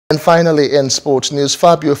And finally, in sports news,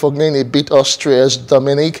 Fabio Fognini beat Austria's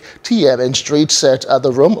Dominic Thiem in straight sets at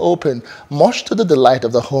the Rome Open, much to the delight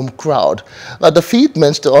of the home crowd. Now, defeat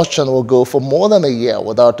means the Austrian will go for more than a year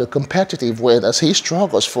without a competitive win as he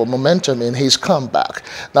struggles for momentum in his comeback.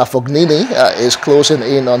 Now, Fognini is closing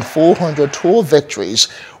in on 400 tour victories,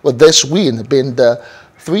 with this win being the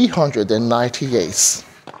 398th.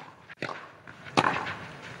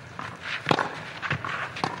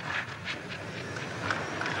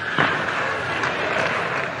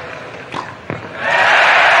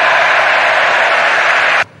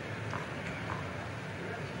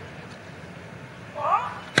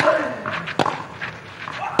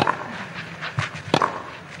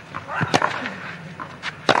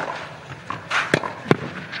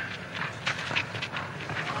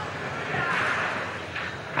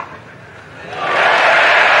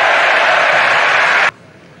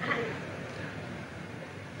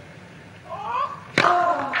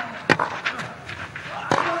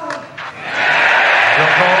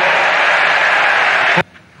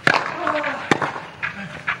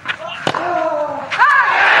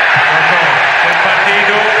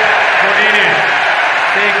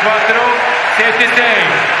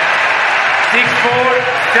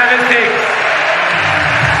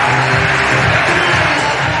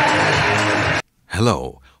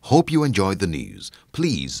 Hello, hope you enjoyed the news.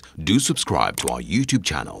 Please do subscribe to our YouTube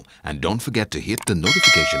channel and don't forget to hit the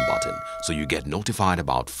notification button so you get notified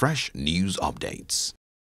about fresh news updates.